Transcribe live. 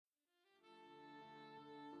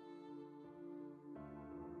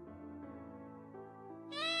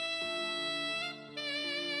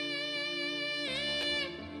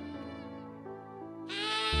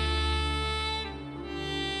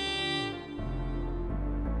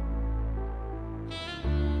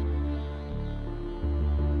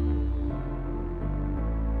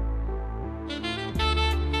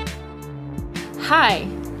Hi,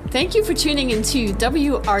 thank you for tuning into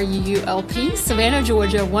WRUULP, Savannah,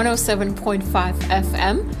 Georgia, 107.5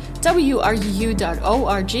 FM,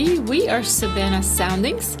 WRUU.org. We are Savannah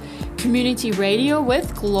Soundings, community radio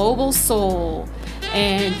with global soul.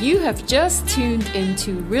 And you have just tuned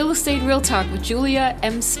into Real Estate Real Talk with Julia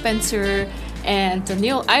M. Spencer and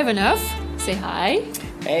Daniil Ivanov. Say hi.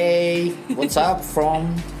 Hey, what's up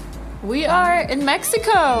from? We are in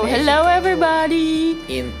Mexico. Hello, everybody.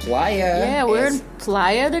 In Playa. Yeah, we're in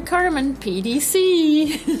Playa del Carmen,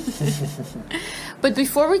 PDC. But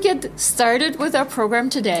before we get started with our program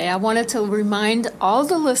today, I wanted to remind all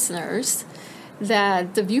the listeners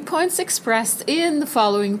that the viewpoints expressed in the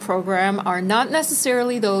following program are not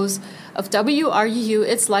necessarily those of WRUU,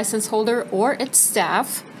 its license holder, or its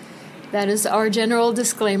staff. That is our general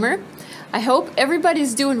disclaimer. I hope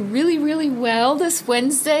everybody's doing really, really well this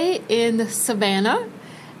Wednesday in Savannah.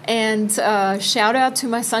 And shout out to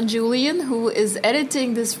my son Julian, who is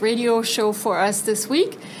editing this radio show for us this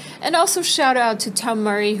week. And also shout out to Tom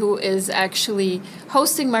Murray, who is actually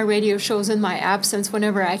hosting my radio shows in my absence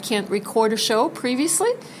whenever I can't record a show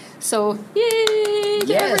previously. So, yay,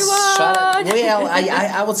 yes, everyone! Shout out. Well,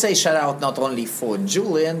 I would say shout out not only for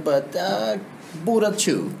Julian, but Buddha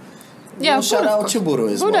too. Yeah, well, shout out to Buddha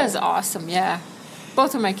as well. Buddha's awesome, yeah.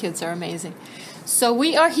 Both of my kids are amazing. So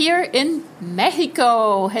we are here in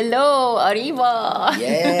Mexico. Hello, arriba.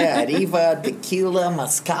 Yeah, arriba, tequila,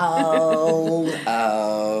 mezcal,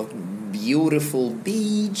 beautiful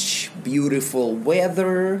beach, beautiful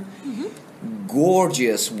weather,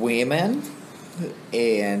 gorgeous women,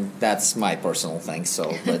 and that's my personal thing.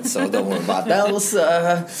 So don't worry about those.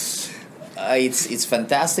 It's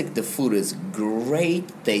fantastic. The food is great.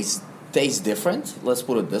 Tastes different. Let's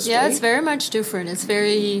put it this way. Yeah, it's very much different. It's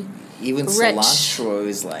very even rich. Cilantro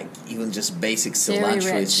is like even just basic cilantro.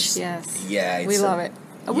 Very rich. Just, yes. Yeah, we love it.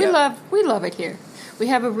 We love it here. We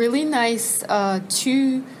have a really nice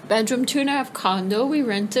 2-bedroom, 2.5 condo we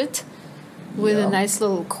rented with a nice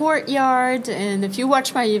little courtyard. And if you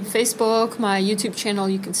watch my Facebook, my YouTube channel,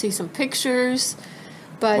 you can see some pictures.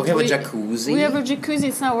 But we have a jacuzzi. We have a jacuzzi.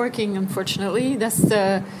 It's not working, unfortunately. That's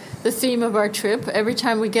the theme of our trip. Every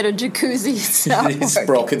time we get a jacuzzi, it's not it's working.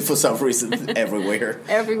 broken for some reason everywhere.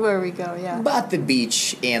 Everywhere we go, yeah. But the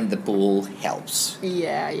beach and the pool helps.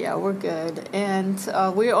 Yeah, we're good. And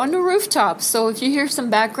we're on the rooftop, so if you hear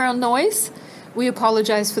some background noise, we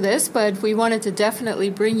apologize for this, but we wanted to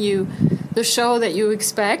definitely bring you the show that you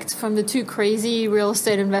expect from the two crazy real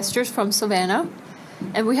estate investors from Savannah.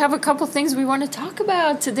 And we have a couple things we want to talk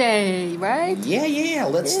about today, right? Yeah.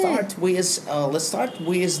 Let's start with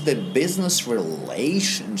the business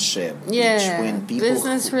relationship between people.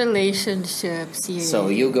 Business relationships. Yeah. So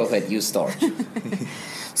you go ahead. You start.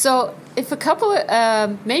 So if a couple,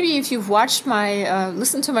 maybe if you've watched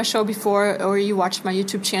listened to my show before, or you watched my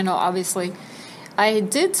YouTube channel, obviously, I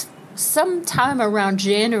did sometime around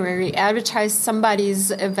January advertise somebody's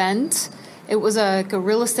event. It was like a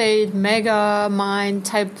real estate mega mind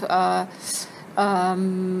type, I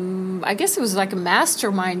guess it was like a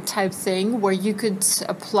mastermind type thing where you could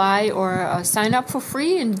apply or sign up for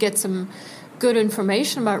free and get some good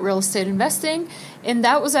information about real estate investing. And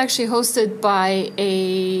that was actually hosted by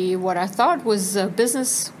what I thought was a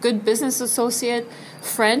good business associate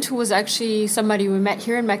friend who was actually somebody we met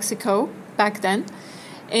here in Mexico back then.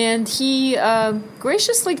 And he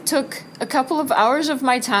graciously took a couple of hours of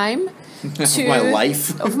my time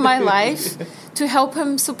of my life to help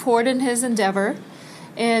him support in his endeavor.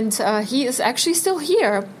 And he is actually still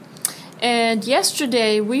here. And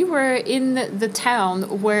yesterday we were in the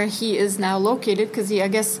town where he is now located, because he, I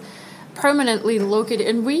guess, permanently located.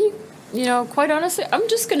 And we, quite honestly, I'm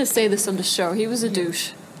just going to say this on the show. He was a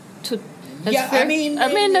douche. That's being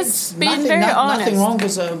very honest. Nothing wrong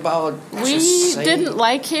with about. We didn't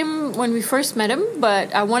like him when we first met him,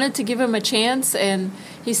 but I wanted to give him a chance, and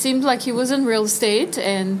he seemed like he was in real estate,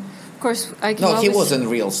 and of course I can he was in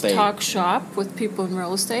real estate. Talk shop with people in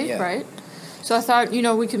real estate, right? So I thought,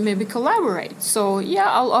 we could maybe collaborate. So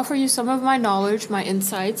I'll offer you some of my knowledge, my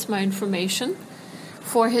insights, my information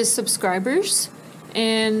for his subscribers,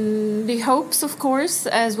 and the hopes, of course,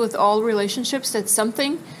 as with all relationships, that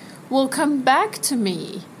something will come back to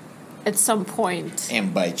me at some point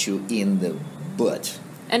and bite you in the butt.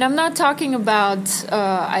 And I'm not talking about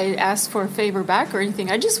I asked for a favor back or anything.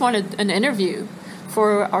 I just wanted an interview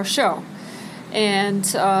for our show.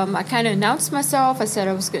 And I kind of announced myself. I said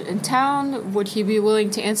I was in town. Would he be willing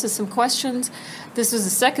to answer some questions? This was the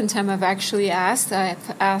second time I've actually asked.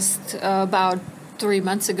 I've asked about 3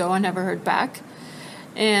 months ago. I never heard back.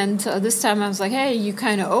 And this time I was like, hey, you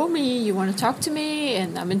kind of owe me. You want to talk to me?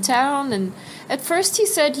 And I'm in town. And at first he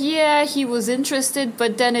said, yeah, he was interested.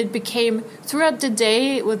 But then it became, throughout the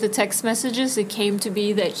day with the text messages, it came to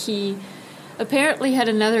be that he apparently had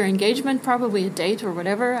another engagement, probably a date or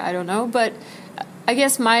whatever. I don't know. But I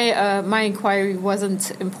guess my inquiry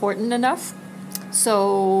wasn't important enough.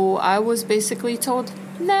 So I was basically told,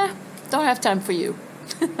 nah, don't have time for you.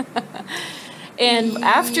 And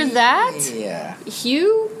after that,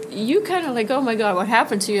 you kind of like, oh my God, what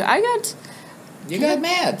happened to you? You got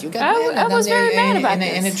mad. I was very mad about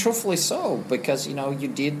this. And truthfully so, because, you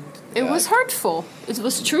did... It was hurtful. It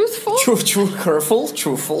was truthful.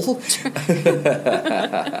 Truthful.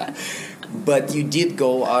 But you did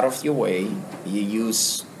go out of your way. You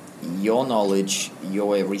use your knowledge,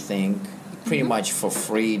 your everything, pretty much for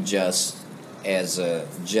free, just as a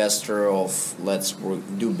gesture of let's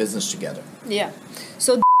do business together. Yeah.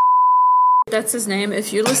 So that's his name.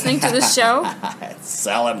 If you're listening to this show,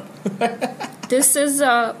 sell him. This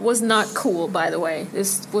was not cool, by the way.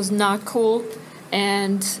 This was not cool,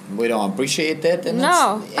 and we don't appreciate that. And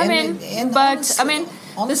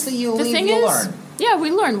honestly, you learn. Yeah,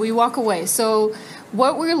 we learn. We walk away. So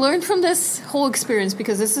what we learned from this whole experience,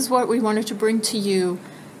 because this is what we wanted to bring to you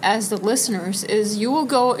as the listeners, is you will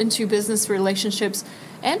go into business relationships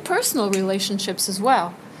and personal relationships as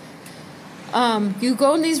well. You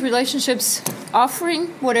go in these relationships offering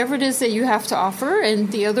whatever it is that you have to offer,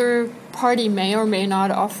 and the other party may or may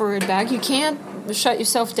not offer it back. You can't shut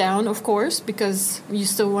yourself down, of course, because you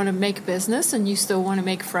still want to make business and you still want to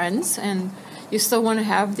make friends and you still want to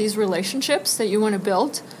have these relationships that you want to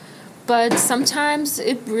build. But sometimes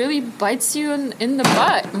it really bites you in the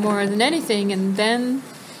butt more than anything, and then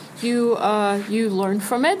you learn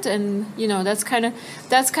from it, and that's kind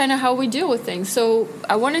of how we deal with things. So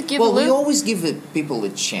I want to give we always give people a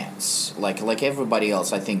chance, like everybody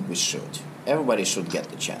else. I think we should. Everybody should get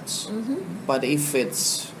the chance. Mm-hmm. But if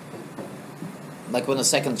it's like when a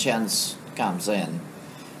second chance comes in,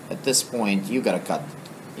 at this point you gotta cut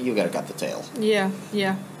the tail. Yeah.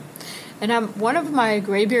 And one of my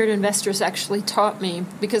graybeard investors actually taught me,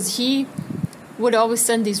 because he would always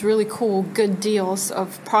send these really cool, good deals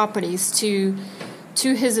of properties to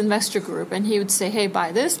his investor group, and he would say, hey,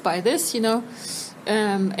 buy this,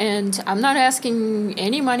 and I'm not asking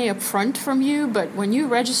any money up front from you, but when you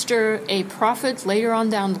register a profit later on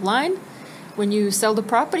down the line, when you sell the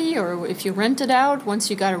property or if you rent it out, once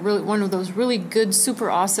you got one of those really good, super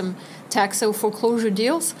awesome taxo foreclosure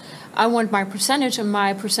deals, I want my percentage, and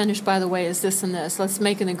my percentage, by the way, is this and this. Let's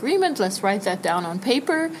make an agreement. Let's write that down on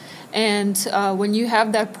paper. And when you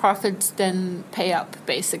have that profit, then pay up,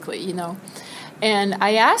 basically, And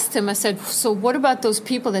I asked him, I said, so what about those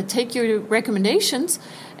people that take your recommendations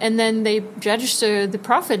and then they register the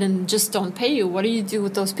profit and just don't pay you? What do you do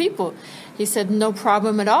with those people? He said, no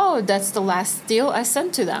problem at all. That's the last deal I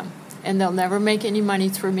sent to them, and they'll never make any money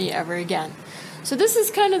through me ever again. So this is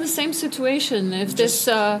kind of the same situation. If just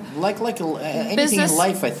anything in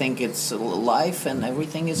life, I think it's life, and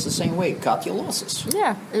everything is the same way. Cut your losses.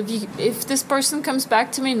 Yeah. If this person comes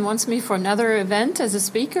back to me and wants me for another event as a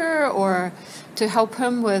speaker or to help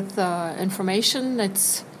him with information,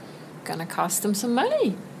 it's gonna cost him some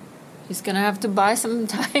money. He's gonna have to buy some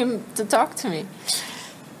time to talk to me.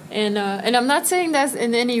 And I'm not saying that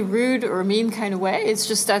in any rude or mean kind of way. It's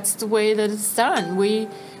just that's the way that it's done. We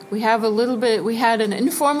had an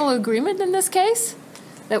informal agreement in this case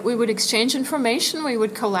that we would exchange information, we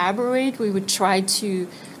would collaborate, we would try to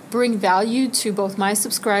bring value to both my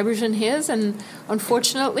subscribers and his, and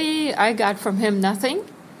unfortunately I got from him nothing,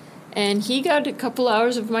 and he got a couple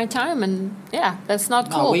hours of my time, and yeah, that's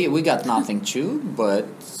not cool. No, we got nothing too, but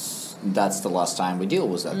that's the last time we deal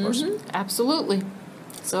with that person. Absolutely.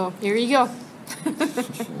 So here you go.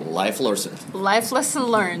 Life lesson. Life lesson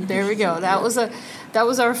learned. There we go. That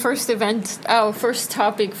was our first event, our first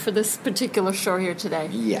topic for this particular show here today.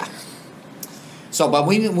 Yeah. So, but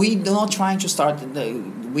we not trying to start.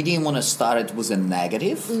 We didn't want to start it with a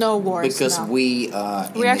negative. No worries. Because no.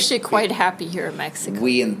 we're actually quite happy here in Mexico.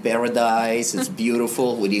 We in paradise. It's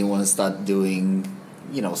beautiful. We didn't want to start doing,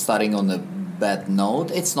 starting on a bad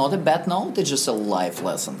note. It's not a bad note. It's just a life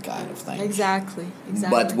lesson kind of thing. Exactly.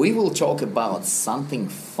 But we will talk about something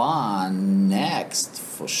fun next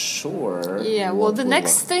for sure. Yeah. Well, the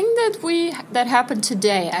next thing that happened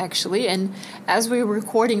today, actually, and as we're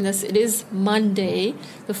recording this, it is Monday,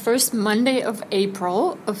 the first Monday of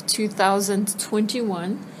April of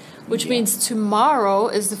 2021, which means tomorrow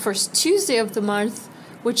is the first Tuesday of the month,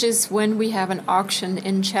 which is when we have an auction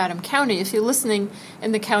in Chatham County. If you're listening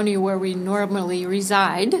in the county where we normally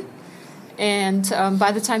reside, And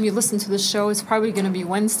by the time you listen to the show, it's probably going to be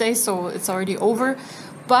Wednesday, so it's already over.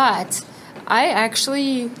 But I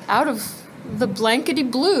actually, out of the blankety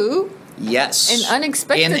blue, yes, and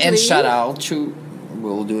unexpectedly, and shout out to,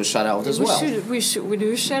 we'll do a shout out as well. We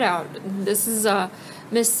do a shout out. This is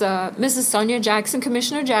Mrs. Sonia Jackson,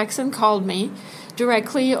 Commissioner Jackson, called me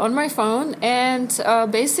directly on my phone and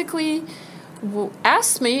basically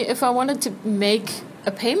asked me if I wanted to make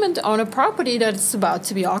a payment on a property that's about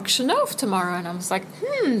to be auctioned off tomorrow. And I was like,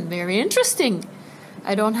 very interesting.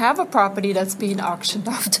 I don't have a property that's being auctioned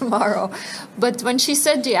off tomorrow. But when she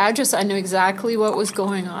said the address, I knew exactly what was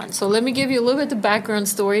going on. So let me give you a little bit of the background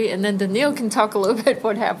story, and then Daniil can talk a little bit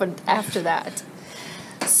what happened after that.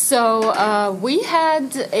 So I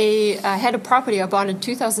had a property I bought in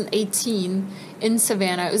 2018 in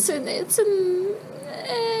Savannah. It's an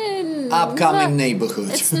upcoming neighborhood.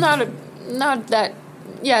 It's not that.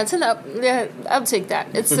 Yeah, I'll take that.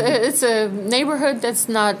 It's a neighborhood that's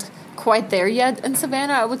not quite there yet in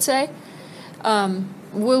Savannah, I would say.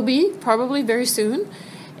 Will be probably very soon.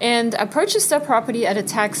 And I purchased that property at a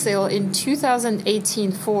tax sale in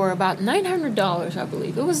 2018 for about $900, I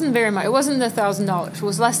believe. It wasn't very much. It wasn't $1,000. It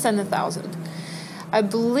was less than $1,000. I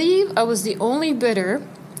believe I was the only bidder.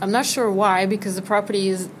 I'm not sure why, because the property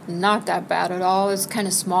is not that bad at all. It's kind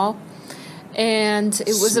of small. And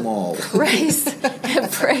it was appraised at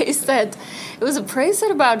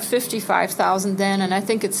about $55,000 then, and I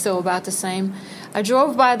think it's still about the same. I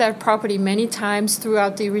drove by that property many times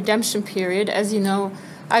throughout the redemption period. As you know,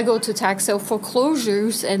 I go to tax sale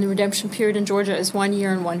foreclosures, and the redemption period in Georgia is 1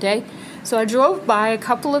 year and 1 day. So I drove by a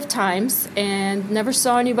couple of times and never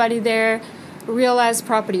saw anybody there. Realized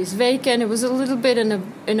property is vacant. It was a little bit in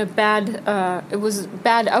a bad. It was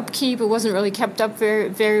bad upkeep. It wasn't really kept up very,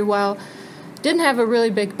 very well. Didn't have a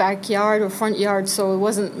really big backyard or front yard, so it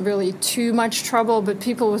wasn't really too much trouble, but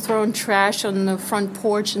people were throwing trash on the front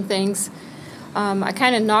porch and things. I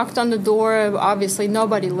kind of knocked on the door. Obviously,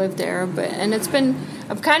 nobody lived there,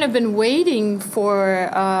 I've kind of been waiting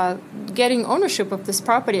for getting ownership of this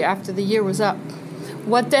property after the year was up.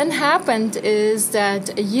 What then happened is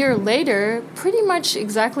that a year later, pretty much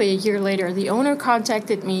exactly a year later, the owner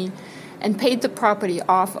contacted me and paid the property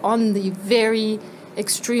off on the very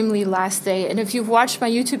extremely last day. And if you've watched my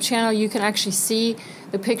YouTube channel, you can actually see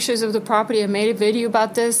the pictures of the property. I made a video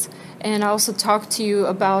about this, and I also talked to you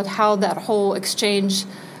about how that whole exchange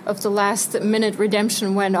of the last minute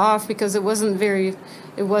redemption went off, because it wasn't very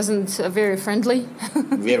friendly.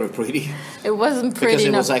 Very pretty. It wasn't pretty because it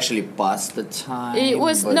enough. Was actually past the time. It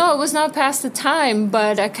was not past the time,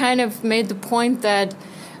 but I kind of made the point that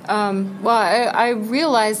I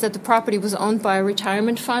realized that the property was owned by a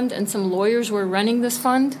retirement fund, and some lawyers were running this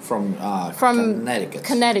fund from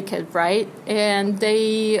Connecticut, right? And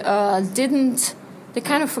they They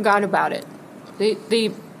kind of forgot about it. They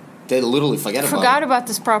literally forgot about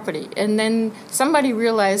this property, and then somebody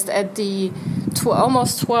realized at the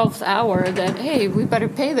almost 12th hour that, hey, we better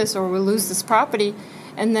pay this or we'll lose this property.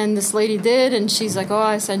 And then this lady did, and she's like, oh,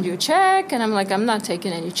 I send you a check. And I'm like, I'm not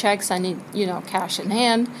taking any checks. I need, cash in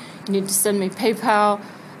hand. You need to send me PayPal.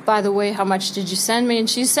 By the way, how much did you send me? And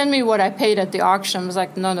she sent me what I paid at the auction. I was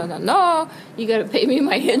like, no. You got to pay me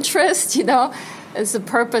my interest, It's the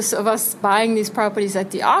purpose of us buying these properties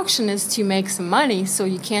at the auction is to make some money. So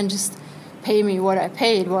you can't just pay me what I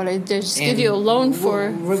paid. They just give you a loan for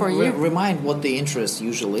you. Remind what the interest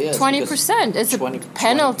usually is. 20%. It's a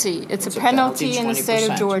penalty. It's a penalty in the state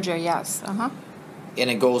of Georgia. Yes. And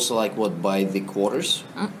it goes by the quarters?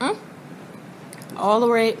 All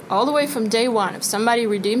the way from day one. If somebody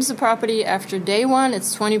redeems the property after day one,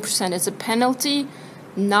 it's 20%. It's a penalty,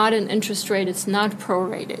 not an interest rate. It's not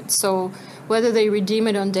prorated. So whether they redeem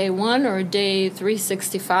it on day one or day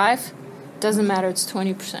 365, doesn't matter. It's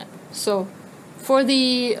 20%. So for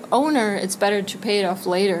the owner, it's better to pay it off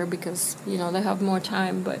later because, they have more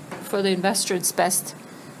time. But for the investor, it's best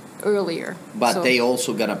earlier. But they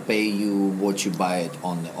also got to pay you what you buy it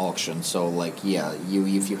on the auction. So, if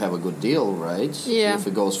you have a good deal, right? Yeah. If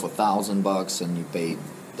it goes for $1,000 and you pay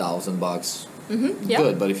 $1,000, yep.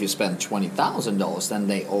 Good. But if you spend $20,000, then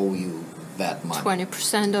they owe you that money.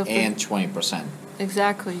 20% of and 20%.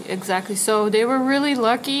 Exactly. So they were really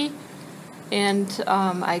lucky. And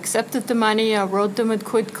I accepted the money. I wrote them a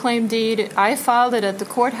quitclaim deed. I filed it at the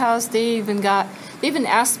courthouse. They even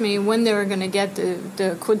asked me when they were going to get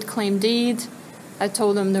the quitclaim deed. I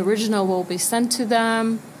told them the original will be sent to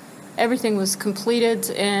them. Everything was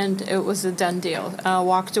completed, and it was a done deal. I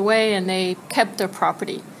walked away, and they kept their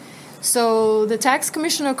property. So the tax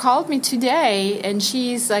commissioner called me today, and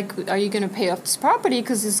she's like, are you going to pay off this property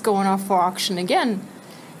because it's going off for auction again?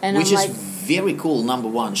 And Which I'm is very cool. Number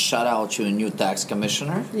one, shout out to a new tax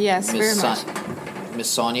commissioner. Yes, very much. Miss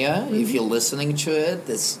Sonia, if you're listening to it,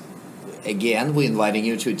 again, we're inviting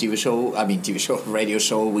you to a radio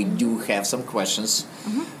show. We do have some questions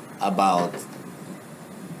about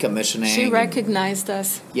commissioning. She recognized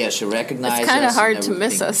us. Yeah, she recognized us. It's kind of hard to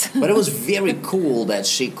miss us. But it was very cool that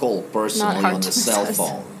she called personally on the cell us.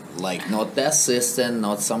 phone. Like, not the assistant,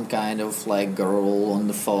 not some kind of, like, girl on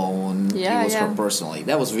the phone. Yeah, it was her personally.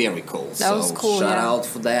 That was very cool. That was cool, shout out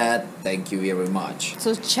for that. Thank you very much.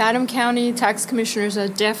 So Chatham County tax commissioners are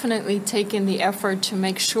definitely taking the effort to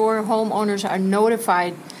make sure homeowners are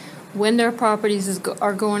notified when their properties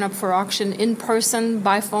are going up for auction in person,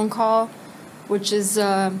 by phone call, which is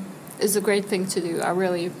a great thing to do.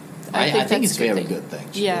 I think it's a very good thing.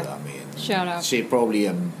 Yeah. I mean, shout out. She's probably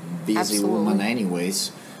a busy Absolutely. woman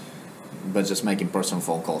anyways. But just making personal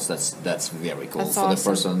phone calls, that's very cool. That's for awesome. the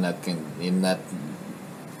person that can, in that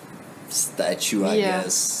statue, I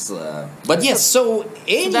guess. But yes, so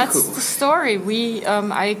anywho. That's the story.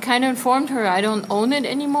 I kind of informed her I don't own it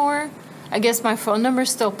anymore. I guess my phone number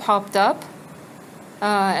still popped up.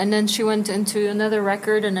 And then she went into another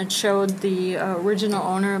record and it showed the original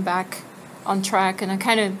owner back on track. And I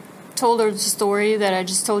kind of told her the story that I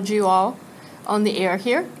just told you all on the air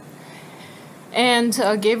here. And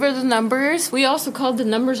gave her the numbers. We also called the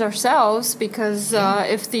numbers ourselves because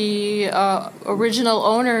if the original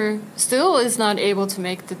owner still is not able to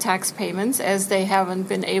make the tax payments, as they haven't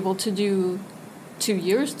been able to do 3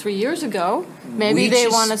 years ago, maybe they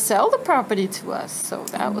want to sell the property to us. So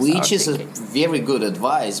that was which is thinking. a very good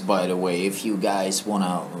advice, by the way, if you guys want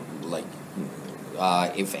to,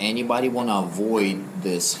 if anybody want to avoid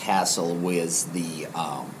this hassle with the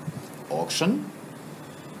auction.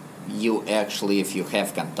 You actually, if you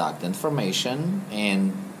have contact information,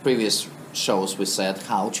 and previous shows we said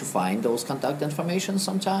how to find those contact information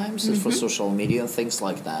sometimes for social media and things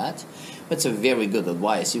like that. That's a very good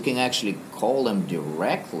advice. You can actually call them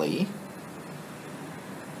directly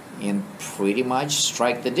and pretty much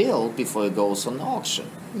strike the deal before it goes on auction.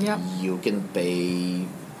 Yeah. You can pay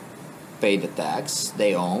the tax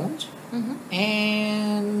they owned,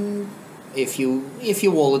 and if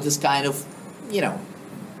your wallet is kind of,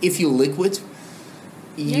 if you liquid,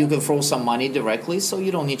 you can throw some money directly, so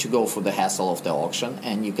you don't need to go for the hassle of the auction,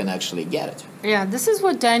 and you can actually get it. Yeah, this is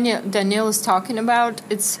what Danielle is talking about.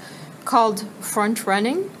 It's called front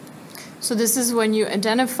running. So this is when you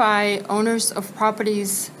identify owners of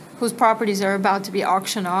properties whose properties are about to be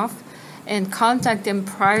auctioned off and contact them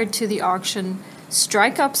prior to the auction,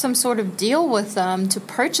 strike up some sort of deal with them to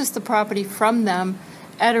purchase the property from them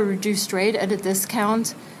at a reduced rate, at a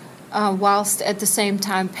discount, whilst at the same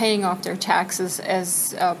time paying off their taxes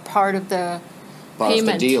as part of the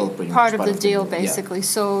payment. Part of the deal, basically. Yeah.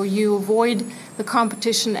 So you avoid the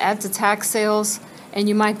competition at the tax sales, and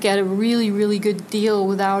you might get a really, really good deal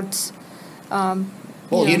without...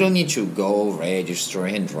 you don't need to go register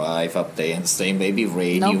and drive up there and stay maybe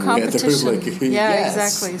radio. No competition. Yes.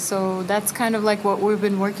 Exactly. So that's kind of like what we've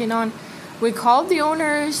been working on. We called the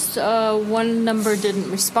owners. One number didn't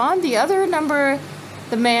respond. The other number...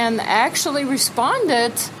 The man actually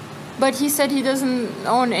responded, but he said he doesn't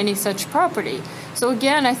own any such property. So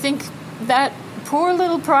again, I think that poor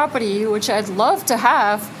little property, which I'd love to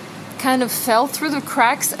have, kind of fell through the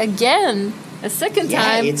cracks again a second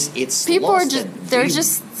time. Yeah, it's people lost are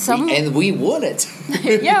just and we want it.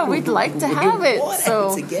 Yeah, we'd like to have it.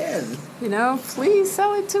 So again. Please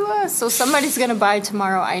sell it to us. So somebody's going to buy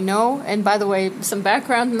tomorrow, I know. And by the way, some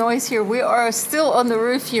background noise here. We are still on the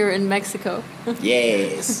roof here in Mexico.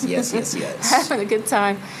 Yes. Having a good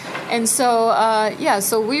time. And so,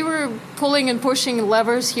 so we were pulling and pushing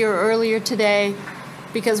levers here earlier today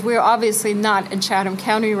because we're obviously not in Chatham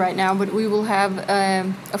County right now, but we will have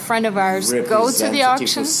a friend of ours go to the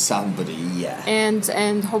auction. Somebody,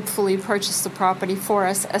 and hopefully purchase the property for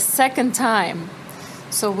us a second time.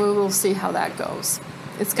 So we will see how that goes.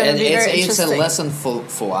 It's going to be very interesting. It's a lesson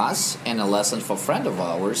for us and a lesson for a friend of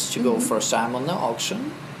ours to go first time on the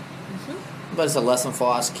auction. But it's a lesson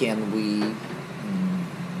for us. Can we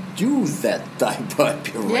do that type of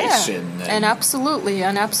operation? Yeah, and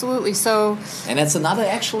absolutely. So, and it's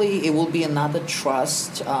it will be another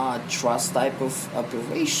trust type of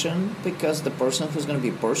operation, because the person who's going to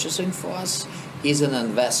be purchasing for us is an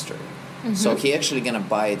investor. So he actually going to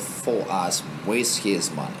buy it for us with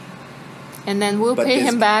his money. And then we'll pay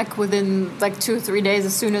him back within like 2 or 3 days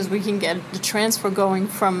as soon as we can get the transfer going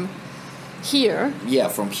from here. Yeah,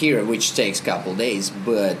 from here, which takes a couple days,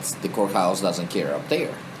 but the courthouse doesn't care up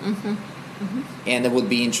there. And it would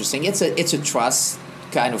be interesting. It's a trust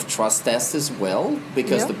test as well,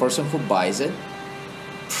 because the person who buys it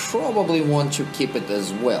probably want to keep it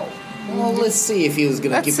as well. Well, let's see if he was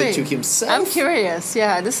going to keep it to himself. I'm curious.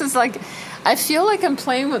 Yeah, this is like, I feel like I'm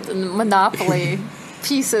playing with Monopoly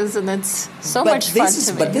pieces, and it's so much fun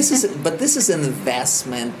to me. But this is an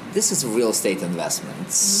investment. This is a real estate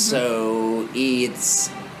investment. So it's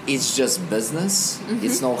just business.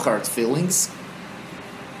 It's no hard feelings.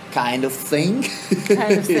 Kind of thing.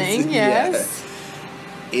 Kind of thing. Yes.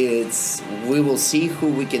 We will see who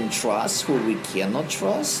we can trust, who we cannot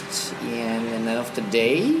trust, and at the end of the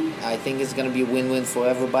day, I think it's going to be a win-win for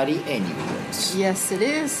everybody anyways. Yes, it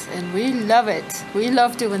is, and we love it. We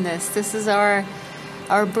love doing this. This is our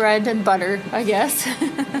bread and butter, I guess.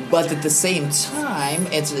 But at the same time,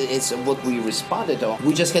 it's what we responded on.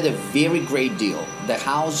 We just had a very great deal. The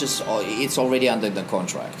house it's already under the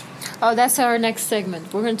contract. Oh, that's our next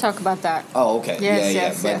segment. We're going to talk about that. Oh, okay.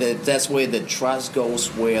 Yes. But that's where the trust goes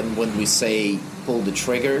when we say pull the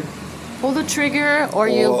trigger. Pull the trigger, or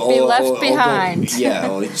you'll be left behind. It's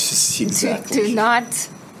just exactly. Do not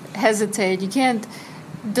hesitate. You can't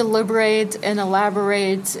deliberate and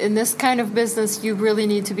elaborate. In this kind of business, you really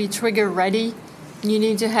need to be trigger ready. You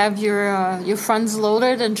need to have your funds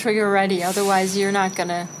loaded and trigger ready. Otherwise, you're not going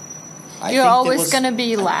to... You're always going to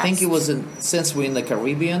be last. I think it was, since we're in the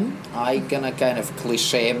Caribbean, I'm going to kind of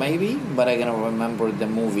cliche maybe, but I'm going to remember the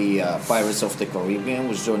movie Pirates of the Caribbean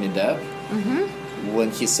with Johnny Depp.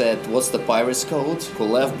 When he said, what's the pirate's code? Who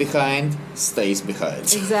left behind, stays behind.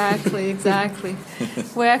 Exactly.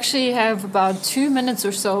 We actually have about 2 minutes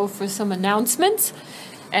or so for some announcements,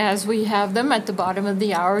 as we have them at the bottom of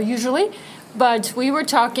the hour usually. But we were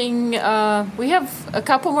talking, we have a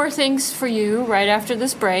couple more things for you right after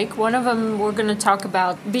this break. One of them, we're going to talk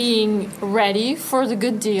about being ready for the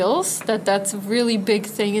good deals. That's a really big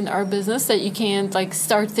thing in our business, that you can't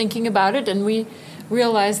start thinking about it. And we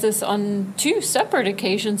realized this on 2 separate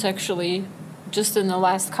occasions, actually, just in the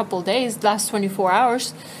last couple of days, last 24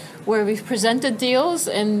 hours, where we've presented deals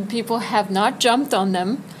and people have not jumped on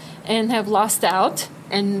them and have lost out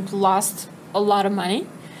and lost a lot of money.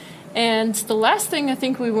 And the last thing I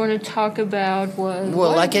think we want to talk about was...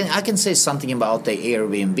 Well, I can say something about the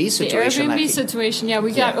Airbnb situation. The Airbnb situation,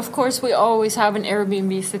 got, of course, we always have an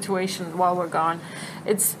Airbnb situation while we're gone.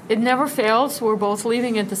 It never fails. We're both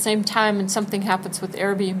leaving at the same time and something happens with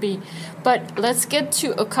Airbnb. But let's get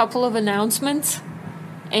to a couple of announcements.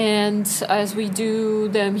 And as we do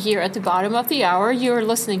them here at the bottom of the hour, you're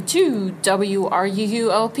listening to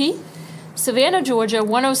WRUULP. Savannah, Georgia,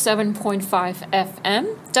 107.5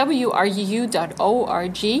 FM,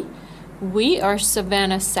 WRUU.org. We are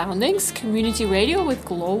Savannah Soundings, community radio with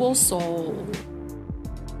global soul.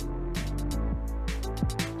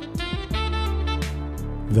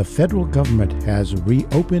 The federal government has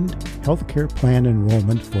reopened healthcare plan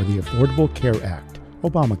enrollment for the Affordable Care Act,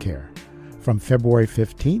 Obamacare, from February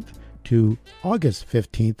 15th to August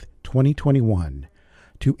 15th, 2021.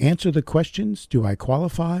 To answer the questions, do I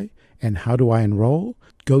qualify and how do I enroll?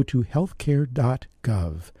 Go to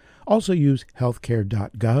healthcare.gov. Also use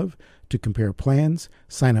healthcare.gov to compare plans,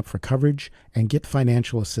 sign up for coverage, and get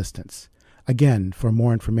financial assistance. Again, for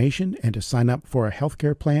more information and to sign up for a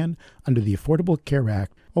healthcare plan under the Affordable Care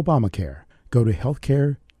Act, Obamacare, go to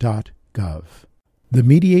healthcare.gov. The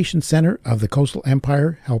Mediation Center of the Coastal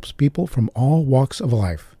Empire helps people from all walks of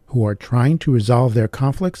life who are trying to resolve their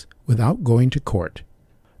conflicts without going to court.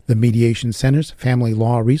 The Mediation Center's Family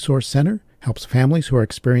Law Resource Center helps families who are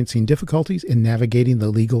experiencing difficulties in navigating the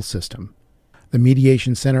legal system. The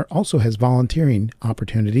Mediation Center also has volunteering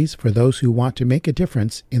opportunities for those who want to make a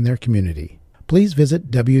difference in their community. Please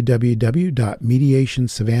visit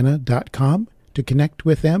www.mediationsavannah.com to connect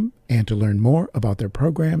with them and to learn more about their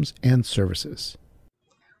programs and services.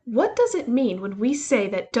 What does it mean when we say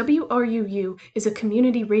that WRUU is a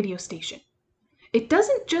community radio station? It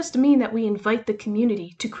doesn't just mean that we invite the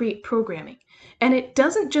community to create programming, and it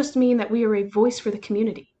doesn't just mean that we are a voice for the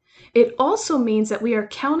community. It also means that we are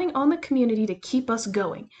counting on the community to keep us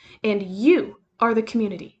going, and you are the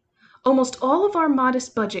community. Almost all of our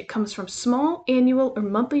modest budget comes from small annual or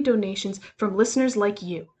monthly donations from listeners like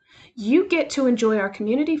you. You get to enjoy our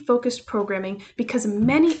community-focused programming because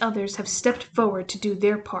many others have stepped forward to do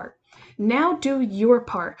their part. Now do your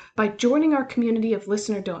part by joining our community of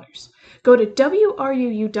listener donors. Go to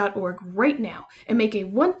WRUU.org right now and make a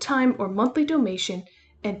one-time or monthly donation,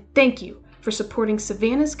 and thank you for supporting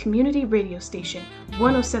Savannah's community radio station,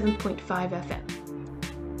 107.5 FM.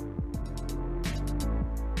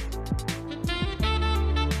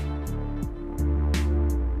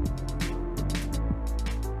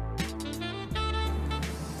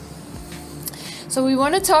 So we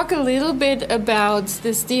want to talk a little bit about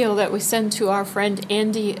this deal that we sent to our friend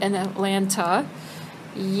Andy in Atlanta.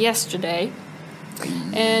 yesterday.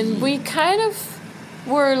 And we kind of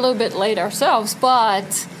were a little bit late ourselves,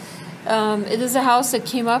 but it is a house that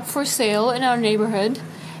came up for sale in our neighborhood.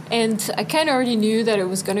 And I kind of already knew that it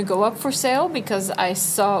was going to go up for sale because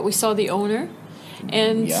we saw the owner.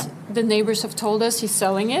 And the neighbors have told us he's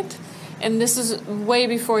selling it. And this is way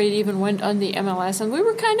before it even went on the MLS. And we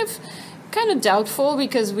were kind of doubtful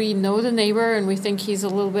because we know the neighbor and we think he's a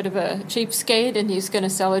little bit of a cheapskate and he's going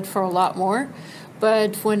to sell it for a lot more.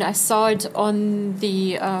 But when I saw it on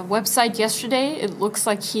the website yesterday, it looks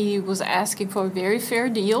like he was asking for a very fair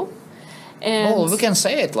deal. And we can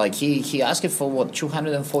say it. Like he asked it for what,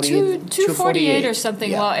 248? 248 or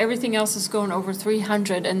something. Yeah. Well, everything else is going over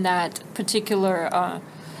 300 in that particular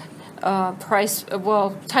price.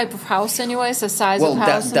 Well, type of house, anyways. The size of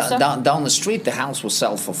house and stuff. Down the street, the house will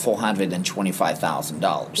sell for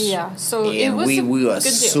 $425,000. Yeah, so and it was we were good deal.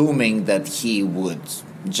 assuming that he would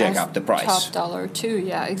jack up the price. Top dollar too.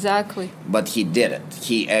 Yeah, exactly. But he didn't.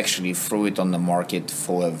 He actually threw it on the market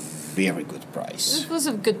for a very good price. It was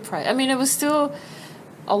a good price. I mean, it was still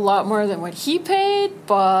a lot more than what he paid,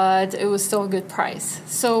 but it was still a good price.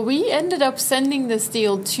 So we ended up sending this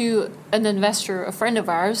deal to an investor, a friend of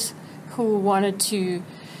ours, who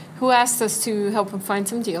asked us to help him find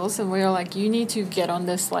some deals, and we were like, you need to get on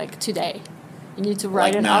this like today. You need to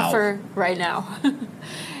write an offer right now.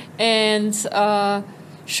 And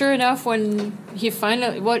sure enough, when he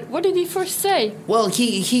finally, what did he first say? Well,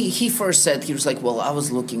 he first said, he was like, well, I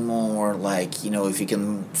was looking more like, if you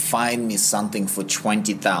can find me something for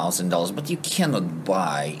 $20,000, but you cannot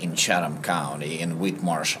buy in Chatham County in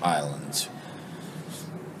Whitmarsh Island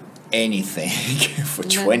anything for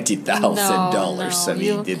 $20,000. No, I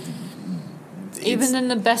mean, even in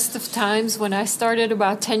the best of times, when I started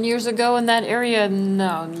about 10 years ago in that area,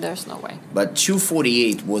 no, there's no way. But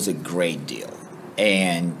 248 was a great deal.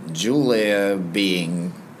 And Julia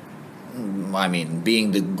being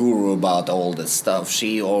the guru about all this stuff,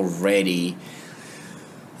 she already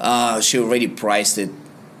priced it.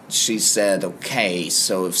 She said, okay,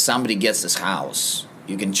 so if somebody gets this house,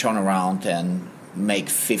 you can turn around and make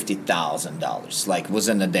 $50,000 like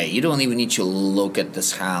within a day. You don't even need to look at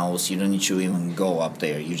this house. You don't need to even go up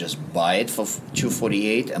there. You just buy it for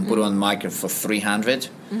 248 and put it on the market for 300.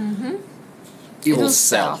 Mm-hmm. It will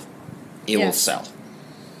sell. It will sell.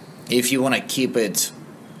 If you want to keep it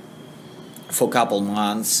for a couple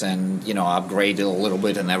months and upgrade it a little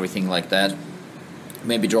bit and everything like that,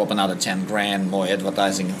 maybe drop another 10 grand, more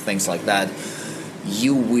advertising and things like that,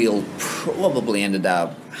 you will probably end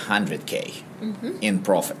up 100K in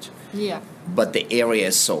profit. Yeah. But the area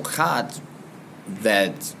is so hot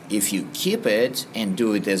that if you keep it and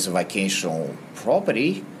do it as a vacational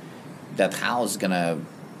property, that house is gonna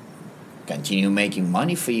continue making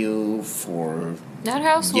money for you for that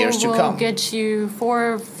house years to come. Will get you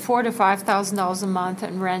 $4,000 to $5,000 a month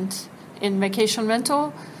in rent, in vacation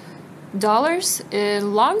rental dollars.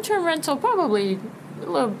 In long-term rental, probably a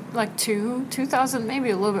little like $2,000,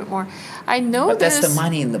 maybe a little bit more. I know, but that's the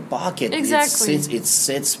money in the pocket. Exactly. It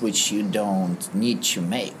sits which you don't need to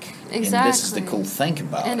make. Exactly. And this is the cool thing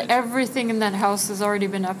about it. And everything in that house has already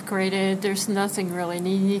been upgraded. There's nothing really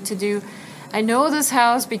you need to do. I know this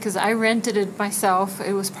house because I rented it myself.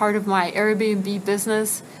 It was part of my Airbnb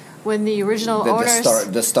business. When the original owners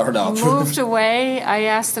the startup moved away, I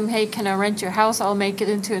asked them, hey, can I rent your house? I'll make it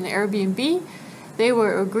into an Airbnb. They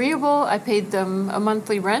were agreeable. I paid them a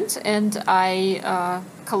monthly rent, and I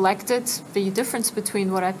collected the difference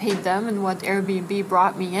between what I paid them and what Airbnb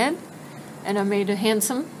brought me in. And I made a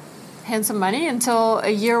handsome money until a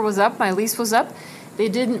year was up, my lease was up. They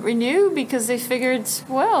didn't renew because they figured,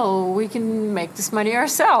 well, we can make this money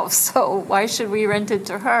ourselves. So why should we rent it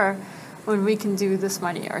to her when we can do this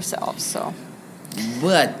money ourselves? So.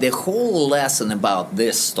 But the whole lesson about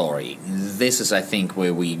this story, this is, I think,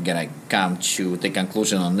 where we're going to come to the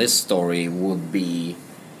conclusion on this story would be,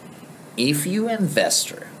 if you're an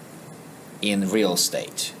investor in real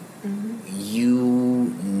estate,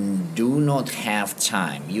 you do not have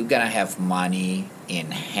time. You got to have money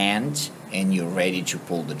in hand and you're ready to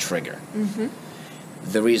pull the trigger.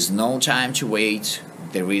 There is no time to wait.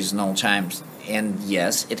 There is no time. And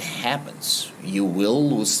yes, it happens. You will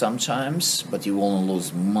lose sometimes, but you won't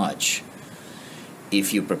lose much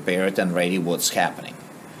if you prepared and ready what's happening.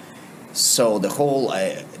 So the whole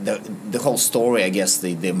story, I guess,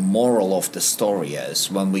 the moral of the story is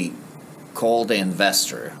when we called the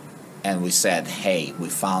investor and we said, hey, we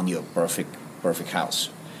found you a perfect house.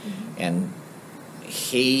 And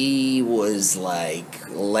he was like,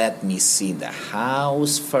 let me see the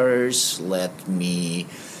house first, let me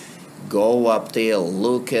go up there,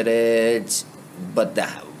 look at it. But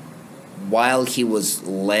while he was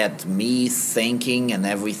let me thinking and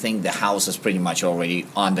everything, the house is pretty much already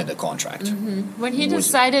under the contract. When he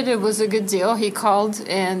decided it was a good deal, he called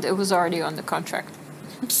and it was already on the contract.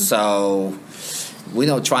 So we're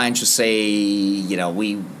not trying to say,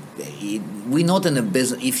 we're not in the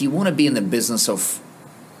business. If you want to be in the business of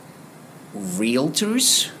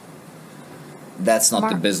realtors, that's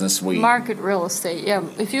not the business we... Market real estate, yeah.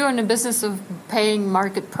 If you're in the business of paying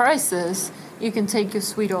market prices, you can take your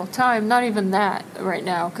sweet old time. Not even that right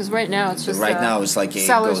now, because right now it's just now it's like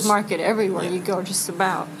seller's market everywhere you go, just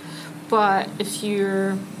about. But if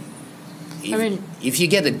you're... if you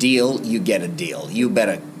get a deal, you get a deal. You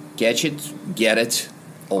better catch it, get it,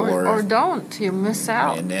 or don't. You miss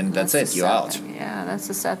out. And then that's it. You're out. Thing. Yeah, that's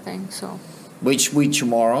the sad thing. So, which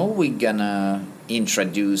tomorrow we're gonna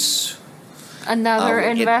introduce another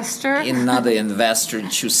investor. Another investor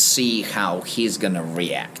to see how he's gonna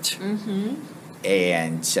react.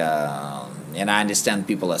 And I understand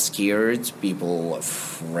people are scared, people are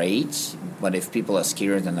afraid. But if people are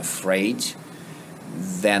scared and afraid,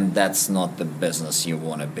 then that's not the business you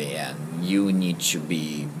want to be in. You need to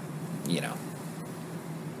be,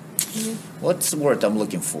 what's the word I'm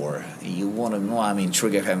looking for? You want to know,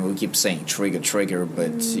 trigger, we keep saying trigger,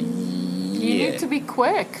 but You need to be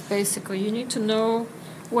quick, basically. You need to know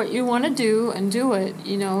what you want to do and do it,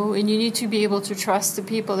 and you need to be able to trust the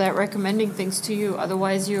people that are recommending things to you.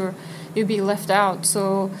 Otherwise, you'll be left out.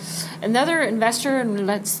 So another investor, and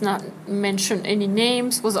let's not mention any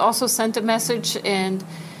names, was also sent a message, and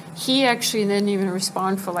he actually didn't even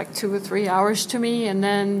respond for like 2 or 3 hours to me, and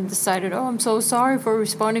then decided, I'm so sorry for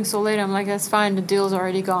responding so late. I'm like, that's fine, the deal's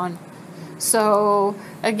already gone. So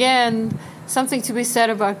again, something to be said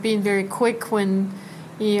about being very quick when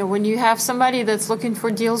you have somebody that's looking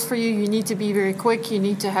for deals for you. You need to be very quick. You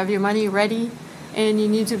need to have your money ready, and you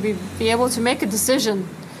need to be able to make a decision.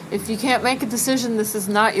 If you can't make a decision, this is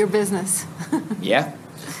not your business. Yeah.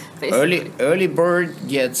 Early bird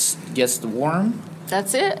gets the worm.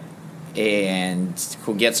 That's it. And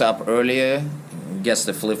who gets up earlier gets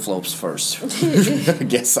the flip-flops first.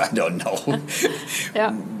 Guess I don't know.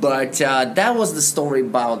 Yeah. But that was the story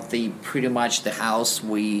about pretty much the house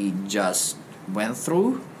we just went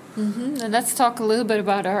through. And let's talk a little bit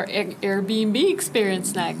about our Airbnb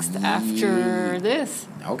experience next after this.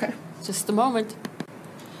 Okay. Just a moment.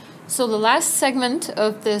 So the last segment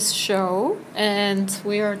of this show, and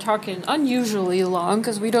we are talking unusually long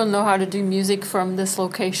because we don't know how to do music from this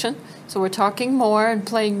location. So we're talking more and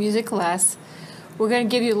playing music less. We're going to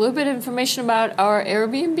give you a little bit of information about our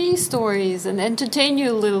Airbnb stories and entertain you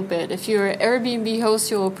a little bit. If you're an Airbnb host,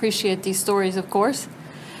 you'll appreciate these stories, of course.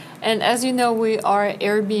 And as you know, we are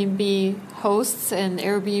Airbnb hosts and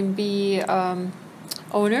Airbnb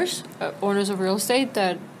owners of real estate,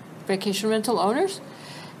 vacation rental owners.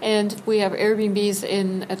 And we have Airbnbs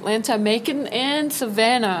in Atlanta, Macon, and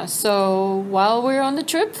Savannah. So while we're on the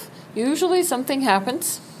trip, usually something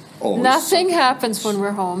happens. Always Nothing happens when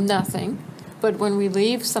we're home, nothing. But when we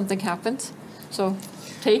leave, something happens. So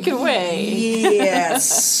take it away. Yes.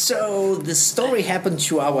 So the story happened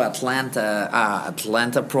to our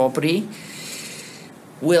Atlanta property.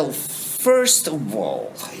 Well, first of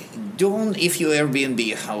all, if you're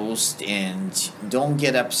Airbnb host, and don't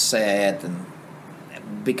get upset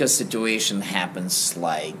because situation happens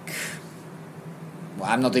like...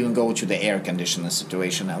 I'm not even going to the air conditioner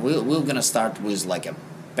situation. We're gonna start with like a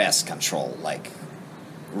pest control, like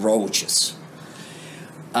roaches.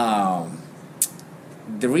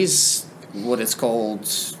 There is what is called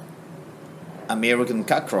American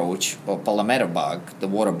cockroach or palmetto bug, the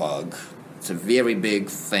water bug. It's a very big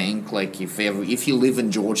thing. Like if you live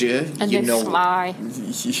in Georgia, and you know, fly.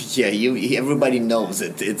 Yeah, everybody knows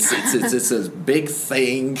it. It's a big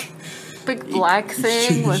thing. Big black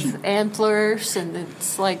thing with antlers, and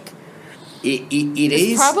it's like it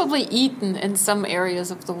is probably eaten in some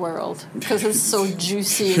areas of the world because it's so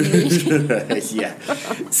juicy and meaty. Yeah.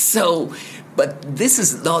 So, but this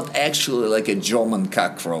is not actually like a German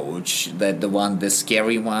cockroach, the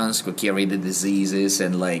scary ones who carry the diseases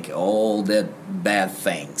and like all that bad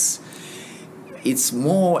things. It's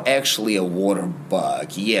more actually a water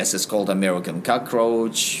bug. Yes, it's called American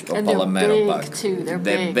cockroach or palmetto bug. They're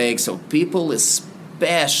big. So people,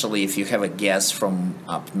 especially if you have a guest from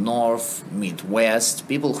up north, Midwest,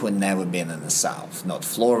 people who have never been in the South, not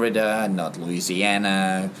Florida, not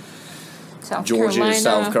Louisiana, Georgia,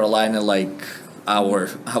 South Carolina, like our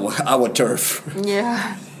turf.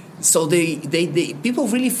 Yeah. So they people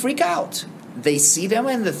really freak out. They see them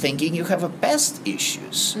and they're thinking you have a pest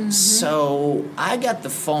issues. Mm-hmm. So I got the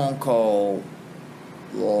phone call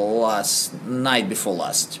night before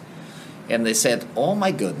last, and they said, "Oh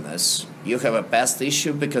my goodness, you have a pest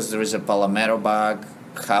issue because there is a palmetto bug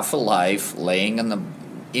half alive laying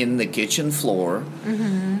in the kitchen floor.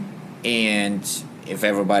 And if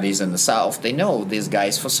everybody's in the South, they know these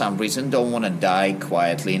guys for some reason don't want to die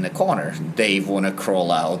quietly in a corner. They want to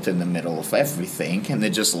crawl out in the middle of everything, and they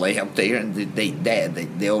just lay up there and they dead.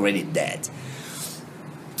 They're already dead.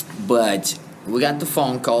 But we got the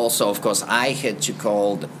phone call, so of course I had to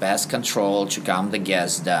call the pest control to calm the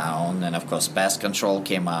guests down, and of course pest control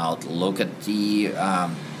came out, look at the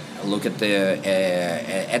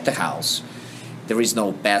house. There is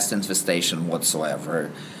no pest infestation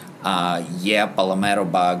whatsoever. Palmetto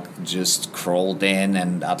bug just crawled in,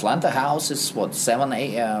 and Atlanta house is what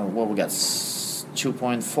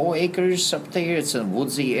 2.4 acres up there. It's a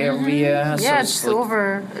woodsy area. Yeah, so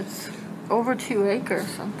it's over 2 acres.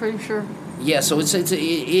 I'm pretty sure. Yeah, so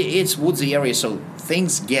it's woodsy area, so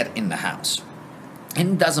things get in the house.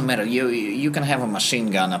 And it doesn't matter. You can have a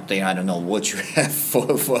machine gun up there. I don't know what you have for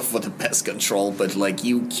the pest control, but like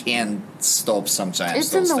you can't stop sometimes.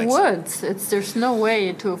 It's in the woods. There's no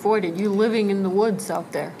way to avoid it. You're living in the woods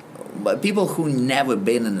out there. But people who never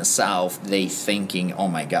been in the South, they thinking, oh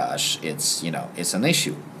my gosh, it's an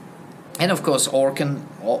issue. And of course, Orkin.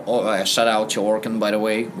 Shout out to Orkin, by the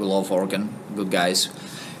way. We love Orkin. Good guys.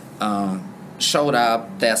 Showed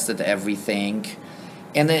up, tested everything.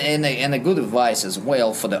 And the good advice as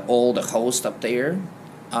well for the host up there,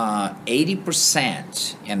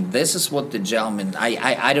 80%, and this is what the gentleman,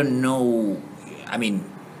 I don't know, I mean,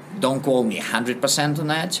 don't call me 100% on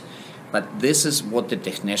that, but this is what the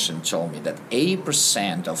technician told me, that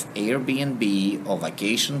 80% of Airbnb or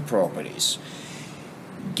vacation properties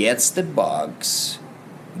gets the bugs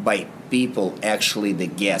by people, actually the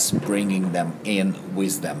guests, bringing them in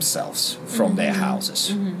with themselves from their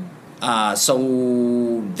houses.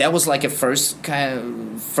 So that was like a first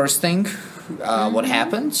thing. What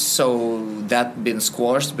happened? So that been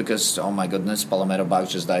squashed because, oh my goodness, palmetto bug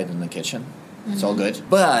just died in the kitchen. It's all good.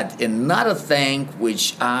 But another thing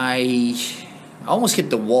which I almost hit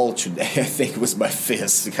the wall today, I think, was my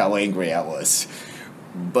fist, how angry I was.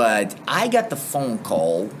 But I got the phone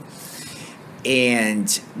call, and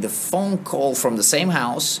the phone call from the same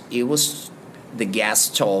house, the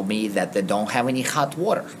guest told me that they don't have any hot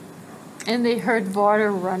water. And they heard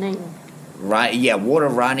water running. Right, yeah, water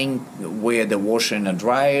running where the washer and the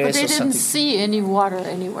dryer is. But they didn't something. See any water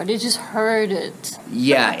anywhere. They just heard it.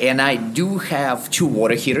 Yeah, and I do have 2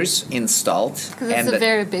 water heaters installed. Because it's a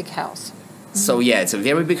very big house. So yeah, it's a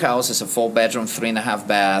very big house. It's a 4-bedroom, 3.5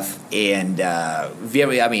 bath, and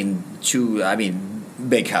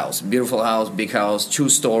big house, beautiful house, big house, 2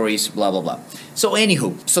 stories, blah blah blah. So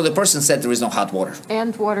anywho, so the person said there is no hot water.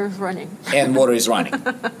 And water is running. And water is running.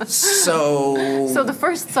 So the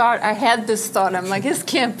first thought, I had this thought, I'm like, this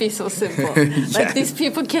can't be so simple. Like these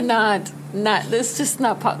people cannot, this just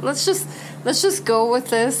not possible. Let's just go with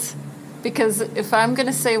this, because if I'm going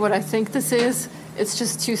to say what I think this is, it's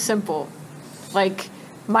just too simple. Like,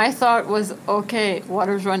 my thought was, okay,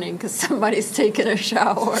 water's running because somebody's taking a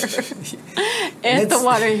shower. And the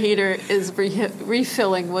water heater is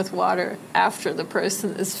refilling with water after the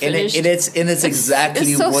person is finished. And it's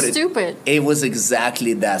exactly so what stupid. It was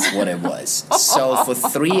exactly that's what it was. So for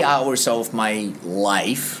 3 hours of my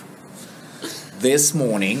life, this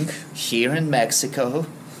morning, here in Mexico,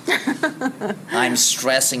 I'm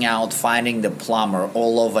stressing out finding the plumber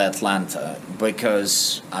all over Atlanta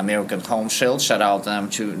because American Home Shield, shout out to them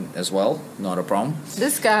too as well, not a problem.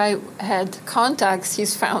 This guy had contacts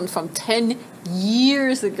he's found from 10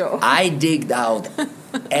 years ago. I digged out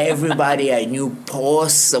everybody I knew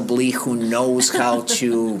possibly who knows how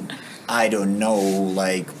to, I don't know,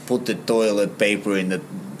 like put the toilet paper in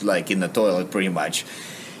the toilet pretty much.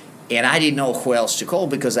 And I didn't know who else to call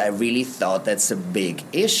because I really thought that's a big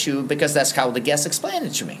issue because that's how the guest explained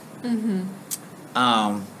it to me.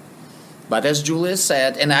 But as Julia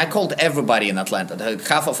said, and I called everybody in Atlanta.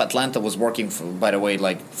 Half of Atlanta was working for, by the way,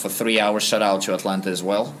 like for 3 hours. Shout out to Atlanta as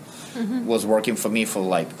well. Was working for me for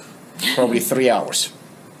like probably 3 hours.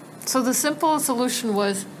 So the simple solution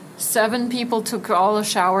was 7 people took all a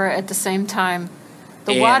shower at the same time.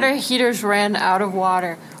 The water heaters ran out of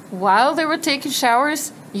water. While they were taking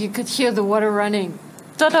showers, you could hear the water running.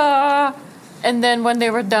 Ta-da! And then when they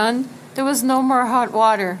were done, there was no more hot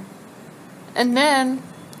water. And then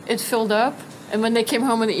it filled up. And when they came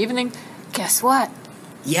home in the evening, guess what?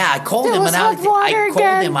 Yeah, I called there him was and hot water I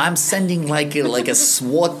called him. I'm sending like a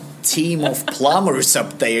SWAT team of plumbers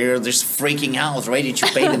up there, just freaking out, ready to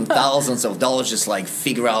pay them thousands of dollars, just like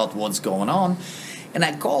figure out what's going on. And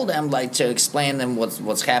I called them like to explain them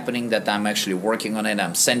what's happening, that I'm actually working on it.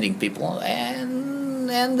 I'm sending people,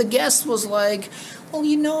 and the guest was like,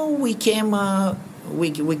 Well, we came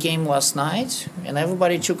we came last night, and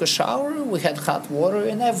everybody took a shower. We had hot water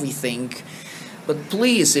and everything. But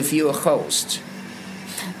please, if you're a host,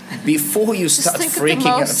 before you start Just think freaking of the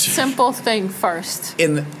out, most simple thing first.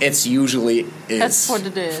 it's usually is. That's what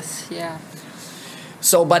it is. Yeah.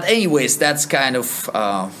 So, but anyways, that's kind of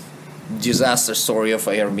disaster story of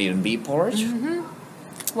Airbnb port.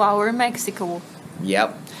 Wow, we're in Mexico.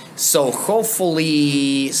 Yep. So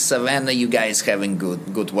hopefully, Savannah, you guys having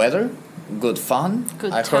good weather, good fun.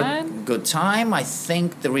 Good I time. heard good time. I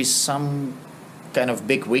think there is some kind of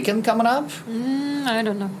big weekend coming up. I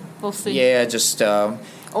don't know. We'll see. Yeah, just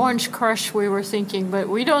Orange Crush, we were thinking, but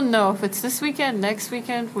we don't know if it's this weekend, next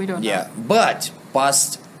weekend. We don't know. yeah. But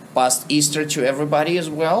past Easter to everybody as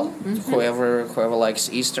well. Whoever likes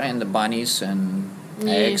Easter and the bunnies and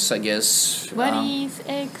eggs, I guess. Bunnies,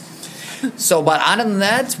 eggs. So, but other than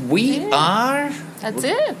that, we are. That's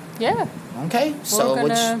it. Yeah. Okay. So, We're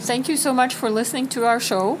gonna thank you so much for listening to our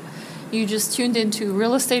show. You just tuned into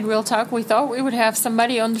Real Estate Real Talk. We thought we would have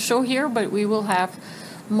somebody on the show here, but we will have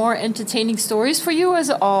more entertaining stories for you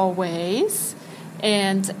as always.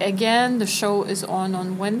 And again, the show is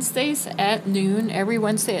on Wednesdays at noon, every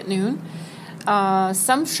Wednesday at noon.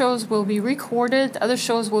 Some shows will be recorded. Other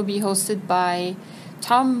shows will be hosted by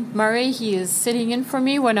Tom Murray. He is sitting in for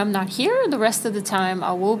me when I'm not here. The rest of the time,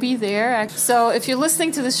 I will be there. So if you're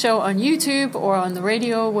listening to the show on YouTube or on the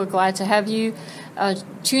radio, we're glad to have you.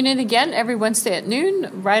 Tune in again every Wednesday at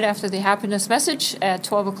noon, right after the happiness message at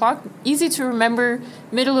 12 o'clock. Easy to remember,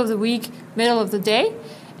 middle of the week, middle of the day.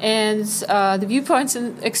 And the viewpoints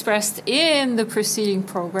expressed in the preceding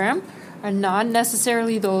program are not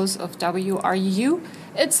necessarily those of WRUU,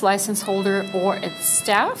 its license holder, or its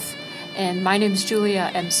staff. And my name is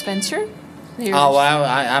Julia M. Spencer.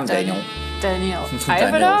 I'm Daniel. Daniel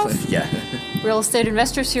Ivanov. Yeah. Real estate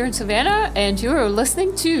investors here in Savannah, and you're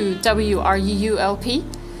listening to WRUU LP,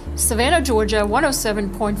 Savannah, Georgia,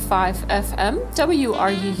 107.5 FM,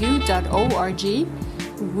 WRUU.org.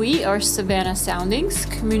 We are Savannah Soundings,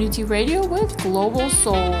 community radio with global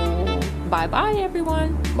soul. Bye-bye,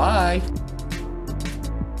 everyone. Bye.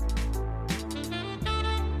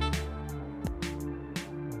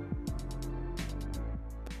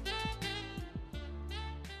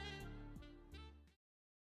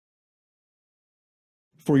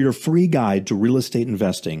 For your free guide to real estate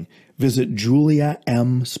investing, visit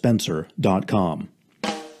juliamspencer.com.